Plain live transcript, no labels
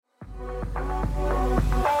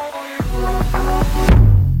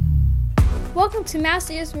welcome to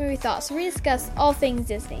Masters Movie Thoughts, where we discuss all things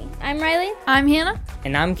Disney. I'm Riley. I'm Hannah.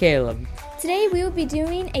 And I'm Caleb. Today we will be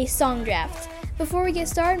doing a song draft. Before we get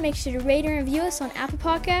started, make sure to rate and review us on Apple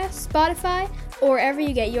Podcasts, Spotify, or wherever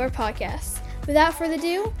you get your podcasts. Without further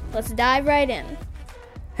ado, let's dive right in.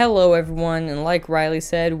 Hello everyone, and like Riley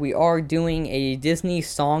said, we are doing a Disney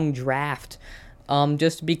song draft.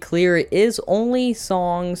 Just to be clear, it is only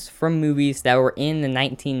songs from movies that were in the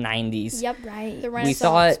 1990s. Yep, right. The We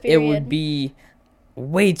thought it would be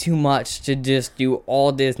way too much to just do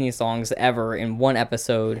all Disney songs ever in one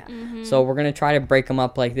episode. So we're going to try to break them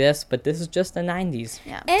up like this, but this is just the 90s.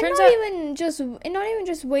 Yeah. And not even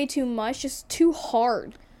just way too much, just too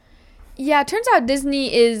hard. Yeah, it turns out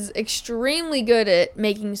Disney is extremely good at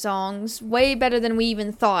making songs, way better than we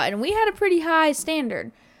even thought, and we had a pretty high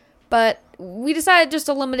standard. But we decided just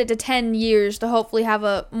to limit it to 10 years to hopefully have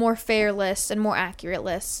a more fair list and more accurate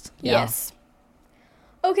list. Yeah. Yes.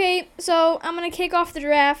 Okay, so I'm going to kick off the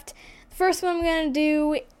draft. The first one I'm going to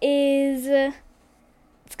do is,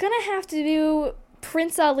 it's going to have to do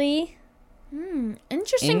Prince Ali.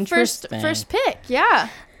 Interesting. First pick, yeah.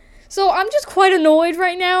 So I'm just quite annoyed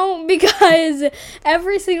right now because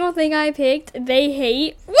every single thing I picked, they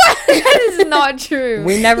hate. That is not true.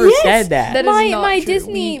 We never said that. That is not my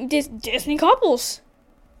true. Disney couples.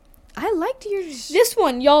 I liked yours. This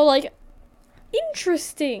one, y'all like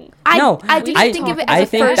interesting. I didn't think of it as I a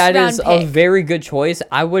think first that round is pick. a very good choice.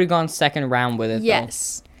 I would have gone second round with it,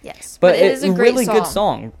 Yes. Yes. But it is a great really good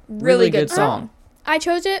song. Really good song. I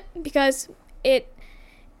chose it because it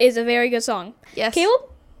is a very good song. Yes. Caleb?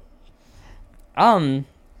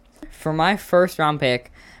 For my first round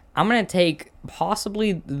pick, I'm going to take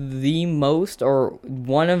possibly the most or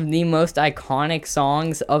one of the most iconic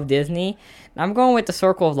songs of Disney. I'm going with The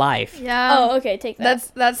Circle of Life. Yeah. Oh, okay, take that.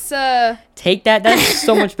 That's Take that. That's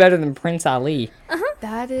so much better than Prince Ali.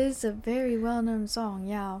 That is a very well-known song,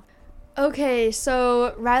 yeah. Okay,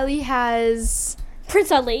 so Riley has...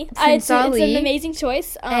 Prince Ali. Prince It's Ali. an amazing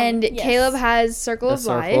choice. and yes. Caleb has Circle The of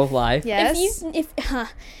Life. Circle of Life. Yes.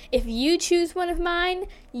 If you choose one of mine,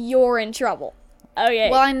 you're in trouble. Okay.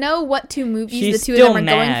 Well, I know what two movies She's the two still of them are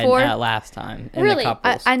mad going for. at last time. In Really? The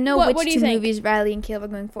couples. I know What do which you two think? movies Riley and Caleb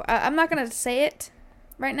are going for. I'm not going to say it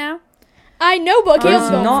right now. I know what There's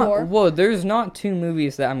Caleb's going not. for. Whoa, there's not two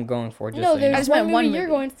movies that I'm going for. Just No, so you there's know. just one meant movie one you're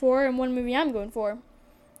movie. going for and one movie I'm going for.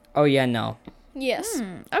 Oh yeah, no. Yes.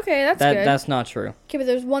 Okay, that's good. That's not true. Okay, but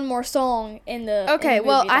there's one more song in the Okay, in the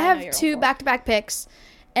well, movie that I know have you're two going for. back-to-back picks.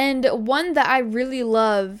 And one that I really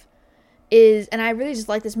love is, and I really just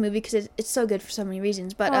like this movie because it's so good for so many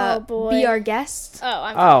reasons, but Oh, boy. Be Our Guest. Oh,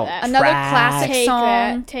 I'm Oh, for that. Another Trash. classic Take song.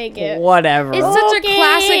 that. Take it. Whatever. It's such a Okay.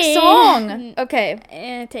 classic song.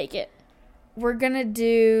 Okay, Take it. we're gonna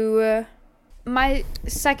do... my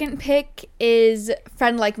second pick is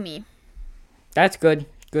Friend Like Me. That's good.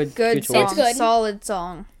 Good Good choice. song. It's good. Solid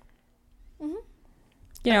song.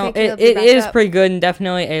 You know, Okay, Caleb, you it back is up. pretty good and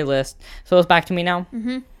definitely a list. So it's back to me now.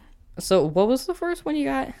 Mm-hmm. So what was the first one you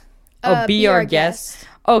got? Oh, Be Our Guest.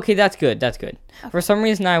 Okay, that's good. That's good. For some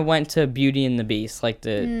reason, I went to Beauty and the Beast, like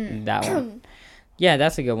that one. Yeah,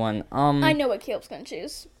 that's a good one. I know what Caleb's gonna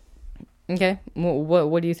choose. Okay.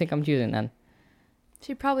 What do you think I'm choosing then?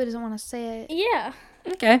 She probably doesn't want to say it. Yeah.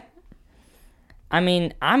 Okay. I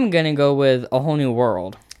mean, I'm gonna go with A Whole New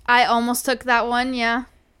World. I almost took that one, yeah.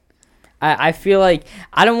 I feel like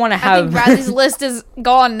I don't want to I have. think Bradley's list is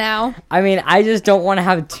gone now. I mean, I just don't want to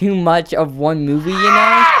have too much of one movie, you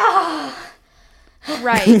know.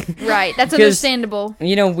 Right. That's 'Cause- understandable.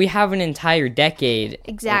 You know, we have an entire decade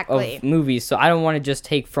Exactly. of movies, so I don't want to just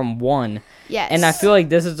take from one. Yes. And I feel like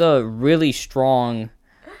this is a really strong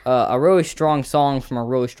song from a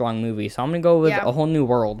really strong movie. So I'm gonna go with Yeah. A Whole New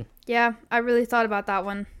World. Yeah, I really thought about that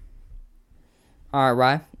one. All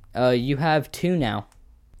right, Rye. You have two now.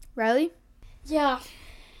 Riley? Yeah.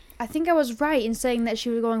 I think I was right in saying that she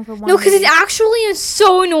was going for one. No, because movie. it actually is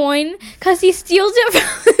so annoying. Because he steals it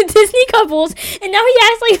from the Disney couples, and now he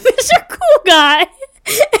acts like Mr. Cool Guy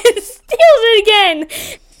and steals it again.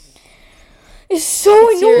 It's so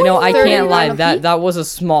annoying. You know, I third can't and lie. final That was a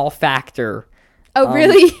small factor. Oh,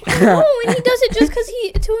 really? No, and he does it just because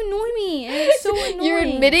to annoy me. And it's so annoying. You're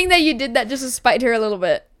admitting that you did that just to spite her a little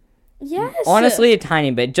bit. Yes. Honestly, a tiny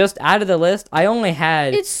bit. Just out of the list, I only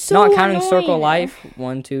had, It's so not counting Circle of annoying. Life,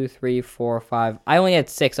 1, 2, 3, 4, 5. I only had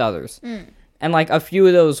 6 others. And like a few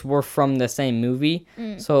of those were from the same movie.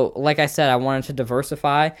 So like I said, I wanted to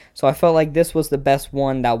diversify. So I felt like this was the best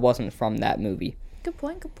one that wasn't from that movie. Good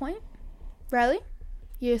point. Riley,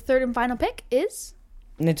 your third and final pick is?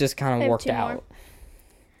 And it just kind I of have worked two more.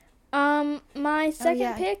 out. My second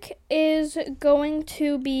yeah. pick is going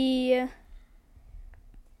to be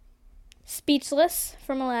Speechless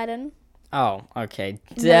from Aladdin. Oh, okay.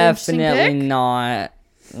 interesting Definitely pick.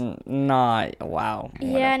 not. Wow.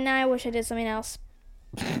 Yeah, now I wish I did something else.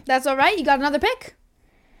 That's all right. You got another pick.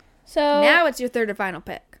 So Now it's your third and final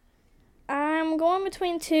pick. I'm going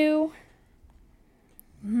between two.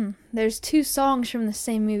 There's two songs from the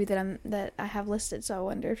same movie that I have listed, so I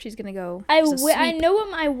wonder if she's gonna go. I as a sweep. know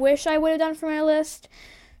what I wish I would have done for my list,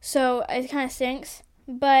 so it kind of stinks.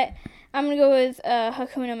 But I'm gonna go with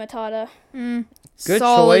Hakuna Matata. Good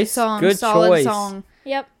solid choice. Song, Good solid choice. song.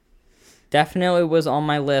 Yep. Definitely was on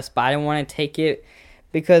my list, but I didn't want to take it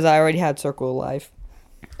because I already had Circle of Life.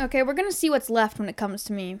 Okay, we're gonna see what's left when it comes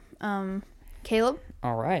to me. Caleb.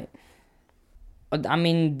 All right. I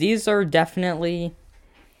mean, these are definitely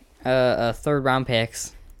third round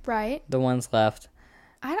picks. Right. The ones left.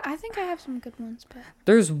 I think I have some good ones, but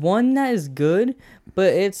There's one that is good,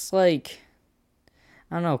 but it's like,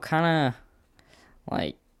 I don't know, kind of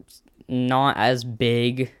like not as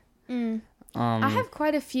big. I have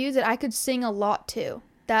quite a few that I could sing a lot to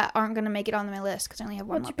that aren't gonna make it on my list because I only have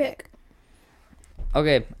one What's more your pick?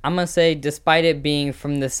 Okay, I'm gonna say, despite it being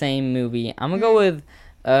from the same movie, I'm gonna go with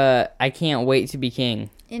I Can't Wait to Be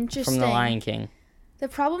King Interesting. from The Lion King. The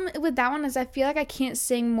problem with that one is I feel like I can't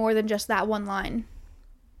sing more than just that one line.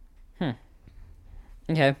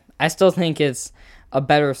 Okay, I still think it's a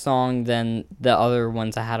better song than the other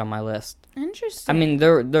ones I had on my list. Interesting. I mean,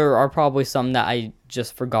 there are probably some that I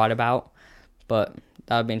just forgot about, but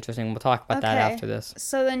that would be interesting. We'll talk about that Okay. after this.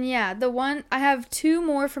 So then, yeah, the one I have two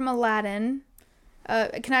more from Aladdin.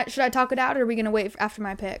 Should I talk it out, or are we gonna wait after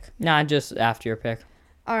my pick? Nah, just after your pick.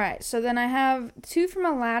 All right. So then I have two from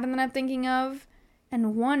Aladdin that I'm thinking of,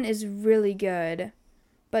 and one is really good,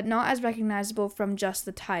 but not as recognizable from just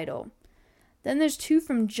the title. Then there's two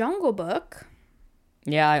from Jungle Book,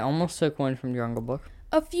 Yeah, I almost took one from Jungle Book.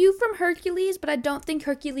 a few from Hercules, but I don't think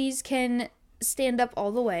Hercules can stand up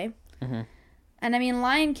all the way. Mhm. And I mean,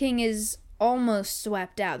 Lion King is almost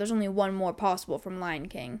swept out. There's only one more possible from Lion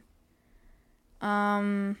King.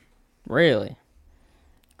 Really?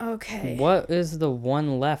 Okay. What is the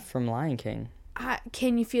one left from Lion King?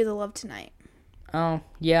 Can You Feel the Love Tonight? Oh,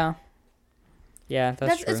 yeah. Yeah,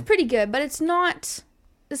 that's true. It's pretty good, but it's not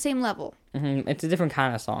the same level. It's a different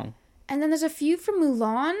kind of song. And then there's a few from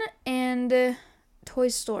Mulan and Toy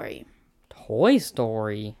Story. Toy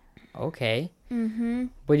Story. Okay. Mm-hmm.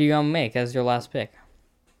 What are you gonna make as your last pick?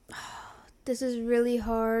 This is really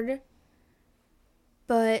hard,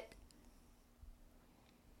 but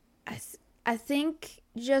I think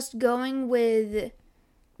just going with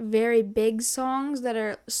very big songs that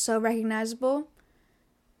are so recognizable,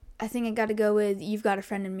 I think I got to go with You've Got a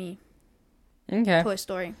Friend in Me, Okay. Toy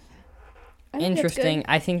Story. I think that's good. Interesting.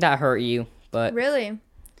 I think that hurt you, but Really?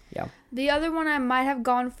 Yeah. The other one I might have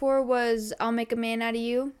gone for was I'll Make a Man Out of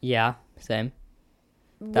You. yeah, same.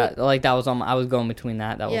 That was on. I was going between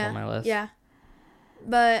that. That was on my list. Yeah.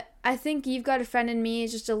 But I think You've Got a Friend in Me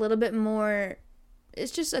is just a little bit more,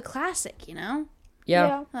 it's just a classic, you know?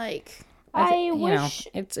 Yeah. Like, I wish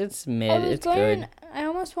it's I mid. was It's going. good. I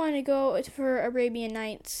almost wanted to go for Arabian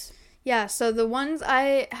Nights. yeah, so the ones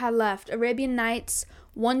I had left, Arabian Nights,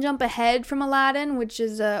 One Jump Ahead from Aladdin, which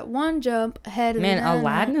is One Jump Ahead of Man, the Night.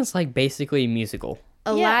 Aladdin is like basically a musical.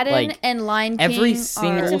 Aladdin Like, and Lion King Every are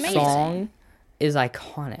single amazing. song is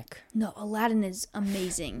iconic. No, Aladdin is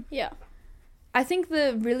amazing. Yeah. I think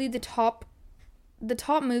the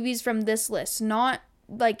top movies from this list, not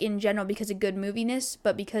like in general because of good moviness,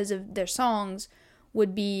 but because of their songs,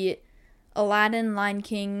 would be Aladdin, Lion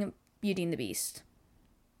King, Beauty and the Beast.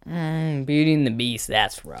 Beauty and the Beast,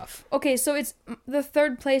 that's rough. Okay, so it's the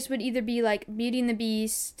third place would either be like Beauty and the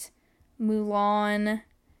Beast, Mulan,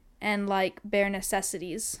 and like Bare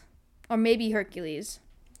Necessities, or maybe Hercules.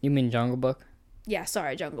 You mean Jungle Book? Yeah,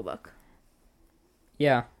 sorry, Jungle Book.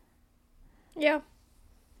 Yeah. Yeah.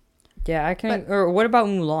 Yeah, I can. Or what about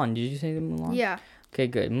Mulan? Did you say the Mulan? Yeah, Okay,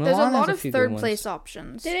 good. Mulan there's a has lot a of few good third ones. place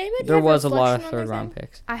options. Did anybody There have was a lot of Reflection on their third round thing?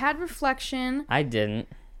 picks. I had Reflection, I didn't.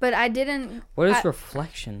 but I didn't. What is I-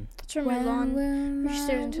 Reflection? It's from Mulan. Where she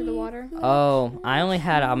stares into the water. Oh, I only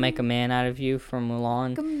had I'll Make a Man Out of You from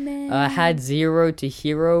Mulan. I had Zero to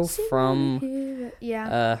Hero from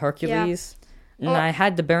Yeah, Hercules. And Oh. I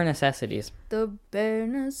had The Bare Necessities. the Bare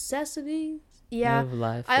Necessities. Yeah, Live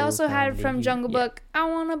life I also full had of from you. Jungle Yeah. Book. I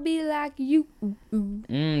wanna be like you.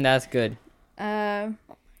 That's good.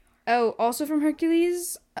 Also from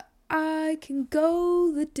Hercules. I can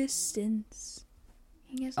go the distance.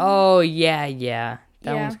 You guys know? Oh, yeah.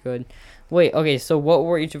 That Yeah. one's good. Wait, okay, so what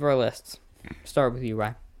were each of our lists? Start with you,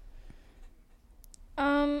 Ryan.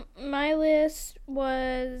 My list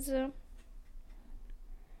was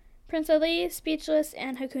Prince Ali, Speechless,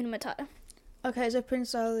 and Hakuna Matata. Okay, so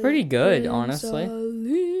Prince Ali. Pretty good, Prince honestly.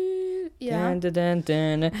 Ali. Yeah. Dun, dun,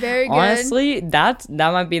 dun, dun. Very good. Honestly, that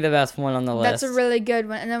might be the best one on the list. That's a really good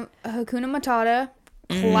one. And then Hakuna Matata,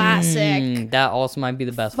 classic. That also might be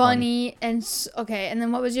the best one. Funny and okay. And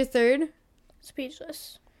then what was your third?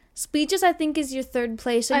 Speechless. Speeches, I think, is your third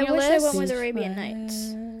place in I your wish list. I went with Arabian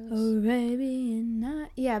Nights. Arabian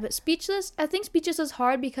Night. Yeah, but Speechless. I think Speechless is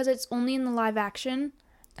hard because it's only in the live action.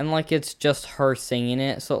 And like it's just her singing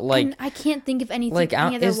it, so like And I can't think of anything. like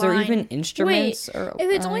any other is there line. even instruments? Or, If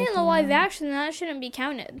it's only in the anything? live action, then that shouldn't be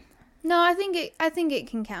counted. No, I think it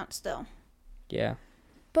can count still. Yeah.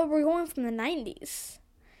 But we're going from the 90s.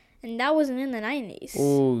 And that wasn't in the 90s.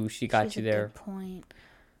 Ooh, she got She's you a there. good point.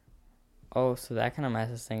 Oh, so that kind of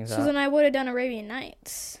messes things So up. then I would have done Arabian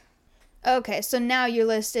Nights. Okay, so now your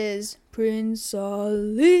list is Prince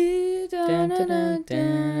Ali. Dun, dun, dun, dun,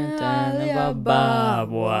 dun, Alibaba.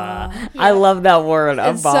 Ababa. I love that word.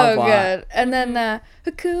 It's so Ababa. good. And then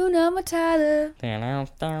Hakuna Matata. Dun, dun,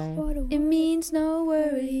 dun. It means no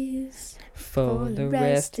worries. For the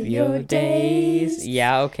rest of your days.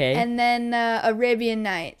 Yeah, okay. And then Arabian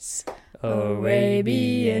Nights.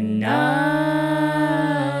 Arabian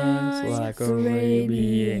Nights, like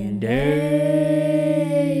Arabian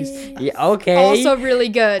days. Yeah, okay. Also really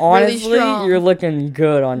good. Honestly, really strong. you're looking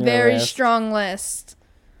good on your Very list. strong list.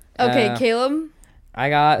 Okay, Uh, Caleb. I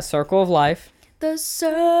got Circle of Life. The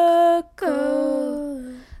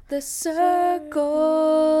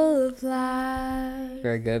circle of life.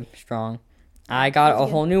 Very good, strong. I got A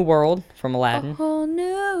Whole New World from A Aladdin. whole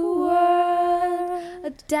new world, a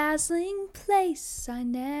dazzling place I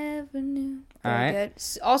never knew. Very Alright.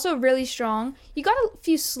 good. Also really strong. You got a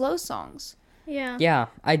few slow songs. Yeah. Yeah,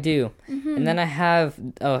 I do. Mm-hmm. And then I have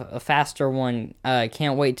a faster one,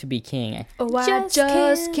 Can't Wait to Be King. Oh, I Just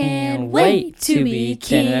just can't wait to be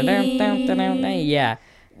king. Yeah.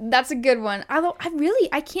 That's a good one.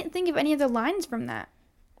 I can't think of any other lines from that.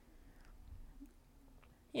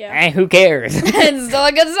 Yeah. Hey, who cares? It's still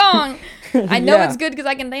a good song. I know Yeah. it's good because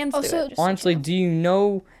I can dance Also, to it. Honestly, do you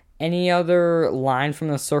know any other line from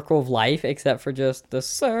the Circle of Life except for just the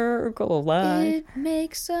Circle of Life? It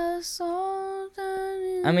makes us all.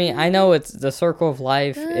 I mean, I know it's the Circle of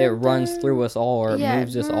Life. It runs through us all, or it Yeah,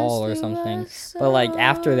 moves it us all, or runs through something. us But like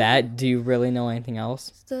after all. that, do you really know anything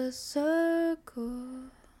else? The circle.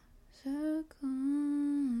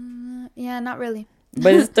 Yeah, not really.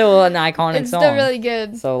 But it's still an iconic It's song. still really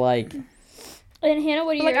good. So like, And Hannah,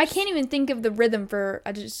 what do But, you like, I can't even think of the rhythm for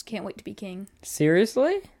I just can't wait to be king.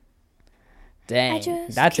 seriously? Dang,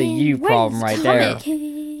 just that's a can't you wait problem to right hum there.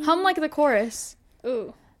 it. Hum like the chorus.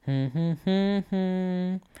 Ooh.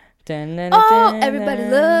 Oh, everybody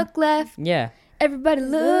look left. Yeah, Everybody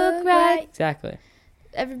look right. exactly.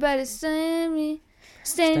 Everybody standing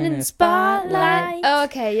Stand in in the the spotlight. spotlight. Oh,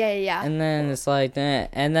 okay, yeah. And then it's like,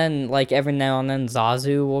 and then like every now and then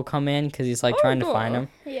Zazu will come in because he's like trying to find him.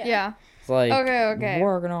 Yeah. Yeah. It's like Okay.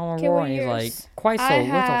 working on Okay, a war, what and he's are like yours? quite so I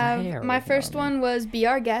little have hair. my you know first what I mean? one was Be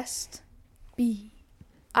Our Guest. Be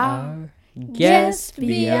Our guest,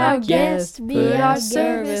 be our guest, be put our our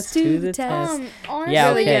service to the test. Honestly,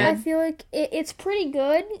 Yeah, okay. I feel like it's pretty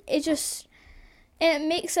good. And it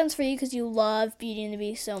makes sense for you because you love Beauty and the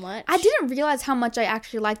Beast so much. I didn't realize how much I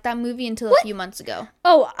actually liked that movie until a few months ago.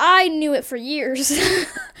 Oh, I knew it for years.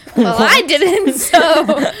 Well, I didn't, so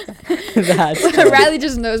That's funny. Riley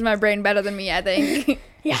just knows my brain better than me, I think.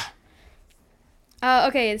 Yeah.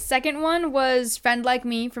 Okay, the second one was Friend Like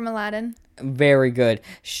Me from Aladdin. Very good.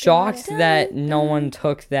 Shocked that no one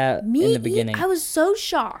took that in the beginning. I was so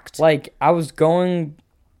shocked. Like oh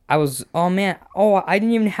man, I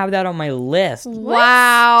didn't even have that on my list.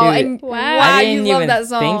 Wow. Dude, and wow. wow, I didn't you love even that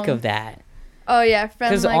song. think of that. Oh yeah,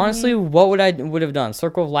 Friend Because Like honestly, Me. what would have done?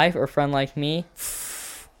 Circle of Life or Friend Like Me?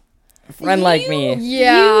 Friend Like Me.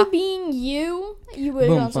 Yeah. You being you would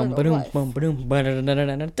Boom, have boom, done ba-doom, life. boom, ba-doom,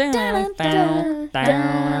 ba-da-da-da-da-da-da,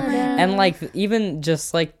 down. And like even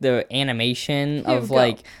just like the animation Here we of go.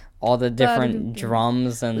 like all the different Ba-da-dum-dum.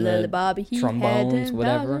 drums and Little the Bobby, he trombones, had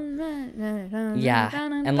whatever. Yeah,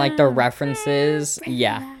 and and like the references.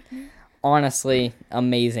 Yeah, honestly,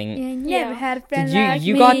 amazing. You never Yeah. had a friend Did you like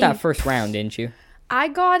you me. got that first round, didn't you? I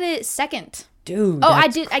got it second. Dude. Oh, I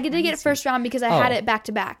that's did get it crazy. first round because I had Oh. it back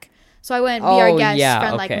to back. So I went Be Our Oh, Guest, yeah,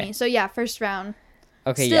 Friend Like okay. Me. So yeah, first round.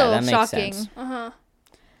 Okay, Still yeah, that makes shocking. sense. Uh-huh.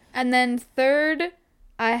 And then third,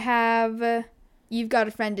 I have You've Got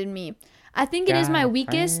a Friend in Me. I think it is my Got a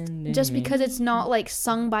weakest friend in just me. because it's not like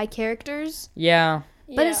sung by characters, Yeah,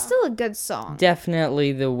 but it's still a good song.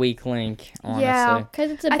 definitely the weak link. Honestly. Yeah.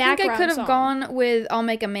 because it's a I think background I could have song. gone with I'll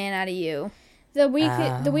Make a Man Out of You. The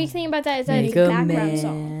weak thing about that is that it's Make a a background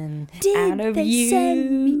song. man something out of you.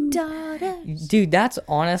 Send me daughters? Dude, that's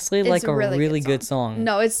honestly like It's a really really good good song.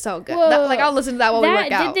 No, it's so good. Whoa. Like I'll listen to that while we work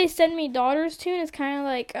That out. Did They Send Me Daughters tune is kind of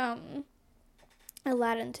like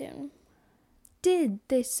Aladdin tune. Did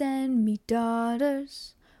they send me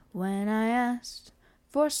daughters when I asked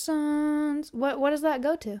for sons? What does that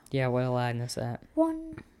go to? Yeah, what Aladdin is that?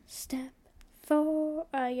 One step forward.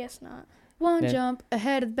 I guess not. One Yeah. jump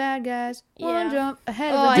ahead of the bad guys. One Yeah. jump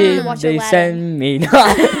ahead Oh, of I the need to Did watch they Aladdin. send me?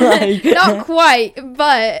 Like- Not quite,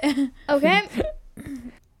 but Okay.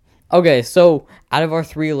 Okay, so out of our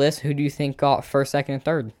 3 lists, who do you think got first, second, and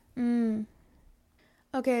third?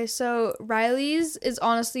 okay. So Riley's is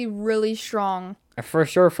honestly really strong. For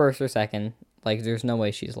sure, first or second. Like, there's no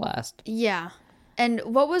way she's last. Yeah. And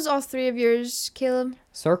what was all 3 of yours, Caleb?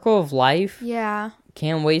 Circle of Life, Yeah.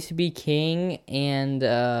 Can't Wait to Be King, and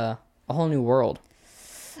A Whole New World.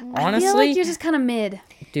 I feel Honestly, like yours is kind of mid.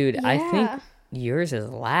 dude, I think Yeah. yours is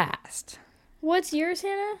last. What's yours,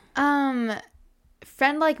 Hannah?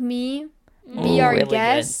 Friend Like Me, Ooh, Be Our really good.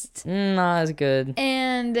 Guest, Not as good.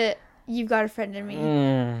 and You've Got a Friend in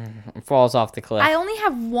Me. Falls off the cliff. I only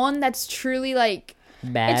have one that's truly like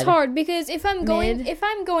Bad. It's hard because if I'm going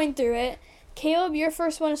Mid. through it, Caleb, your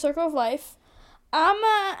first one is Circle of Life. I'm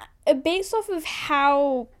based off of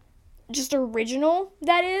how just original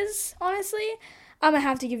that is, honestly, I'm gonna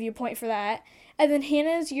have to give you a point for that. And then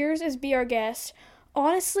Hannah's, yours is Be Our Guest.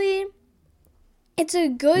 Honestly, it's a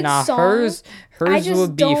good song. hers just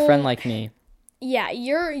would be don't- Friend Like Me. Yeah,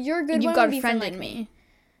 your good You've one Got would a be Friend Like in Me.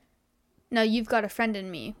 No, You've Got a Friend in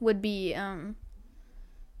Me would be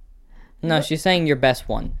No, she's saying your best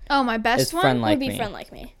one oh, my best is one? Friend Like would be Me. Friend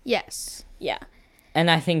Like Me. Yes. Yeah. And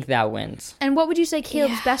I think that wins. And what would you say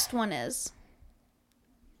Caleb's Yeah. best one is?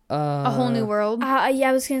 A A Whole New World. Yeah,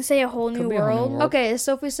 I was gonna say A Whole New be A Whole New World. World. Okay,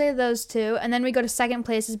 so if we say those two, and then we go to second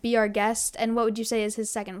place is Be Our Guest, and what would you say is his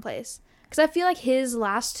second place? Because I feel like his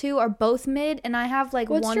last 2 are both mid, and I have like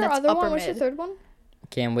What's one your that's other upper one? What's your mid. third one?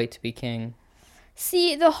 Can't Wait to Be King.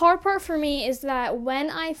 See, the hard part for me is that when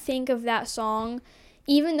I think of that song,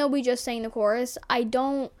 even though we just sang the chorus, I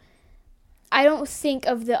don't think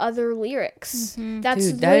of the other lyrics.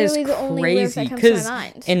 That's Dude, that is literally the only lyric crazy. that comes to Because my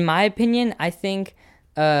mind. in my opinion, I think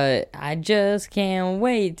I just can't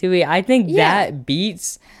wait to be. I think Yeah. that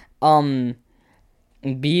beats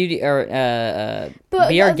Beauty or But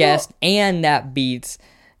Be Our the- Guest, and that beats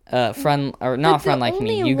Friend or not But Friend the Like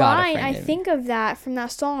Me. only You got a line friend. I in Me. think of that from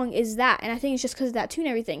that song is that, and I think it's just because of that tune and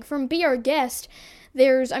everything. From Be Our Guest,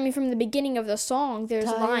 from the beginning of the song, there's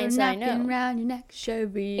lines that I know. Around your neck,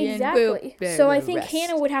 Sherry, Exactly. So I think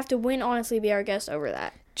Hannah would have to win, honestly, Be Our Guest over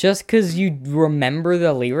that. Just because you remember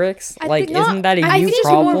the lyrics, I like, think not- isn't that a I you think it's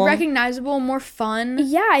problem? more recognizable, more fun.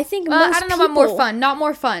 Yeah, I think most I don't know about more fun. Not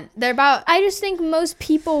more fun. They're about. I just think most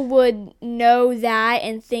people would know that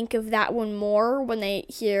and think of that one more when they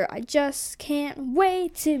hear "I just can't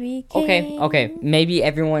wait to be king." Okay. Maybe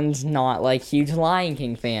everyone's not like huge Lion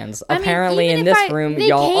King fans. I mean, Apparently, even in if this I- room, they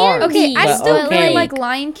y'all can aren't. Okay, I but still okay. really like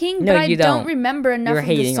Lion King, No, but I you don't don't. remember enough You're of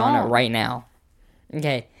the hating song. on it right now.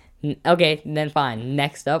 Okay. Okay, then fine.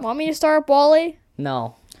 Next up. Want me to start Wally?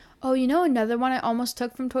 No. Oh, you know another one I almost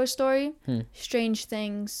took from Toy Story? Hmm. Strange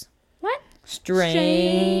Things. What?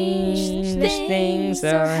 Strange things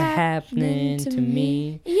are happening to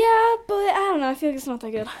me. Yeah, but I don't know. I feel like it's not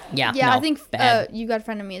that good. Yeah, Yeah, no, I think bad. You Got a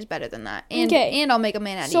Friend of Me is better than that. And, Okay. and I'll Make a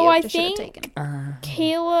Man Out of So You. I which should've think- taken.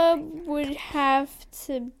 Caleb would have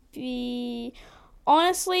to be.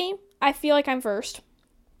 Honestly, I feel like I'm first,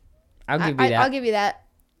 I'll give you that. I'll give you that.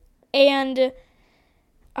 and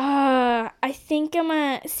I think I'm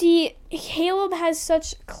gonna see. Caleb has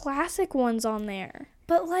such classic ones on there,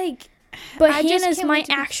 But like, but I just Hannah's can't might wait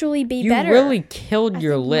to be- actually be You better. really killed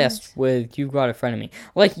your think list with "You've Got a Friend of Me."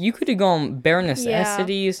 Like, you could have gone Bare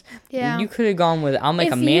Necessities. Yeah. You could have gone with "I'll Make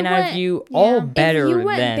If a you Man Out of went- You." yeah. All If better if you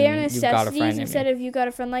went than bare "You've Got a Friend necessities of instead Me." of "You Got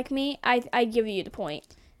a Friend Like Me," I give you the point.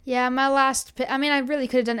 yeah, my last pick. I mean, I really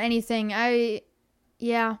could have done anything. I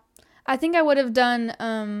think I would have done,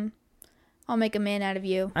 I'll Make a Man Out of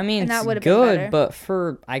You. I mean, and that it's would've been good, better. but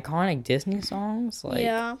for iconic Disney songs, like,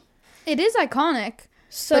 yeah. It is iconic.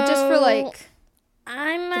 So But just for like,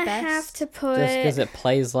 I'm gonna the have best. to put. just because it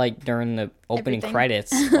plays like during the opening Everything.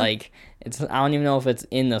 credits, like it's. I don't even know if it's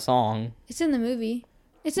in the song. it's in the movie.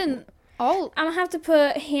 It's in all. I'm gonna have to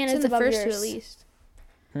put It's Hannah's in the above first two yours. at least.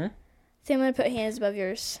 So I'm gonna put Hannah's above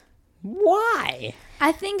yours. Why?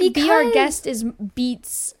 I think Be Our Because- Guest is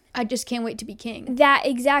beats I Just Can't Wait to Be King. That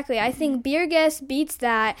exactly. I think Beer Guest beats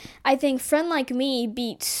that. I think Friend Like Me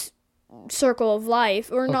beats Circle of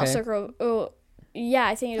Life, or not Okay. Circle. Yeah,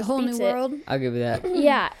 I think it A just Whole beats New it. World. I'll give you that.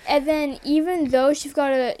 Yeah, and then even though she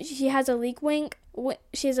has a leak link.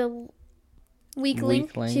 She has a Weak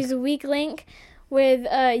Link. She's a weak link with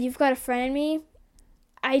You've Got a Friend in Me.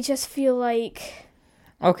 I just feel like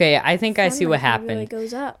Okay, I think I see what Friend really happened.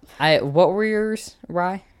 goes up. What were yours,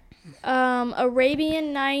 Rye?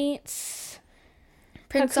 Arabian Nights,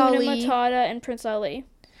 Prince Hakuna Ali. Matata, and Prince Ali.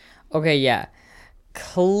 Okay, yeah.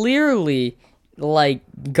 Clearly, like,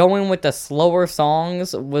 going with the slower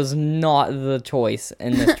songs was not the choice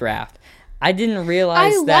in this draft. I didn't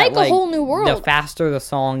realize I that, like A Whole New World. the faster the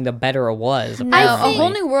song, the better it was. No, apparently. A Whole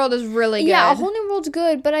New World is really good. Yeah, A Whole New World's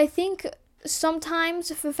good, but I think sometimes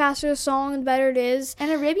if the faster the song, the better it is.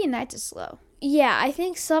 And Arabian Nights is slow. Yeah, I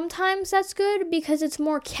think sometimes that's good because it's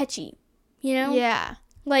more catchy. You know? Yeah.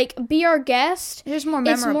 Like, Be Our Guest. It's more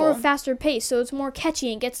It's memorable. more faster paced, so it's more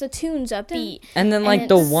catchy and gets the tunes upbeat. And then, like, and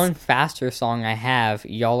the it's- one faster song I have,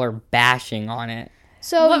 y'all are bashing on it.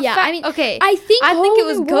 So What yeah, fa- I mean, okay. I think I think Whole it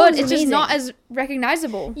was New good. World's It's just amazing. not as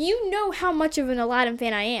recognizable. You know how much of an Aladdin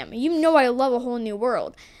fan I am. You know I love A Whole New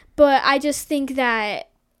World, but I just think that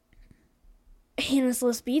Hannah's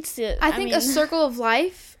List beats it. I think mean, A Circle of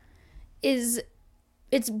Life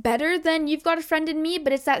it's better than You've Got a Friend in Me,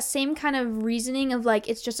 but it's that same kind of reasoning of like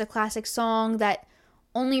it's just a classic song that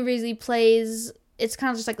only really plays. It's kind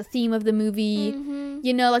of just like the theme of the movie.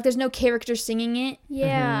 You know, like there's no character singing it.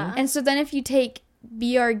 yeah. And so then if you take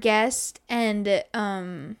Be Our Guest and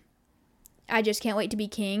I Just Can't Wait to Be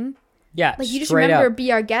King, Yeah, like you just straight remember up,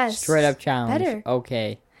 Be Our Guest. straight up challenge. Better.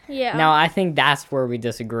 Okay. Yeah. Now, I think that's where we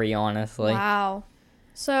disagree, honestly. Wow.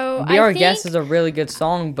 So Be I Our think Guest is a really good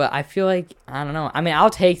song, but I feel like, I don't know. I mean, I'll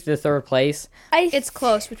take the third place. It's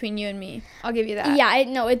close between you and me. I'll give you that. Yeah,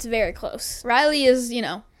 no, it's very close. Riley is,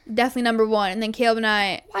 definitely number one. And then Caleb and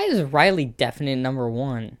I, Why is Riley definite number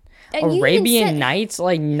one? And you even Arabian said- Nights,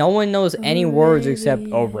 like, no one knows any words except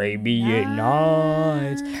Arabian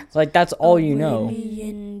Nights. Like, that's all you know.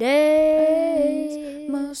 Arabian Days.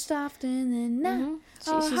 most often than not.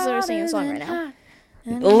 She's literally singing a song right now.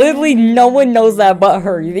 Literally, no one knows that but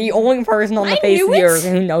her. You're the only person on the I face of knew the it. earth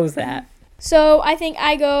who knows that. So I think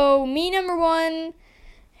I go me number 1,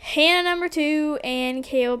 Hannah number 2, and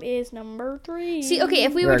Caleb is number 3. See, okay,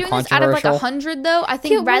 if we were We're doing this out of like controversial. 100 though, I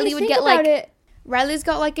think Caleb, when Riley you would think get about like it, Riley's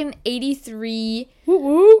got like an 83. woo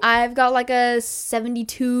woo, I've got like a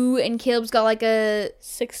 72, and Caleb's got like a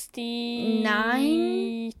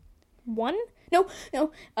 69. 1? No,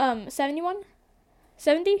 71?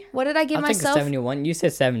 70? what did I give I'll take a myself? 71. You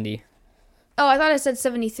said 70. Oh, I thought I said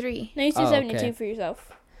 73. No, you said Oh, 72 okay. for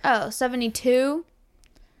yourself. Oh, 72.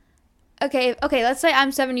 Okay, let's say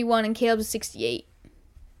I'm 71 and Caleb's 68.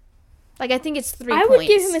 Like I think it's 3 points. I would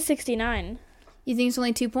give him a 69. You think it's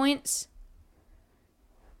only 2 points?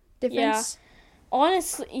 Difference?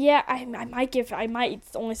 Honestly, yeah, I might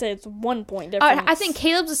only say it's 1 point difference. I think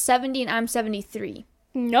Caleb's a 70 and I'm 73.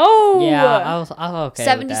 No. Yeah, I was okay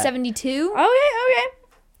 70, with that. 72? Okay.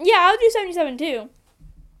 Yeah, I'll do 77 too.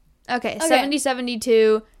 Okay, 70,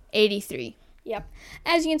 72, 83. Yep.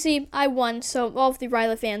 As you can see, I won, so all of the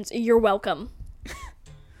Riley fans, you're welcome.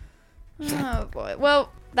 Oh boy.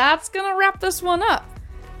 Well, that's gonna wrap this one up.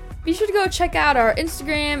 Be sure to go check out our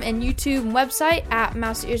Instagram and YouTube and website at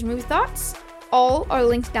Mouse Ears Movie Thoughts. All are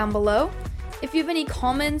linked down below. If you have any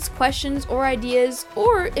comments, questions, or ideas,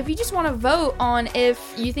 or if you just want to vote on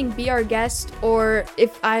if you think Be Our Guest or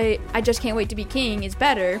if I Just Can't Wait to Be King is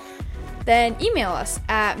better, then email us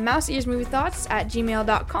at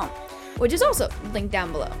mouseearsmoviethoughts@gmail.com, which is also linked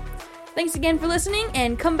down below. Thanks again for listening,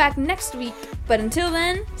 and come back next week. But until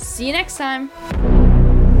then, see you next time.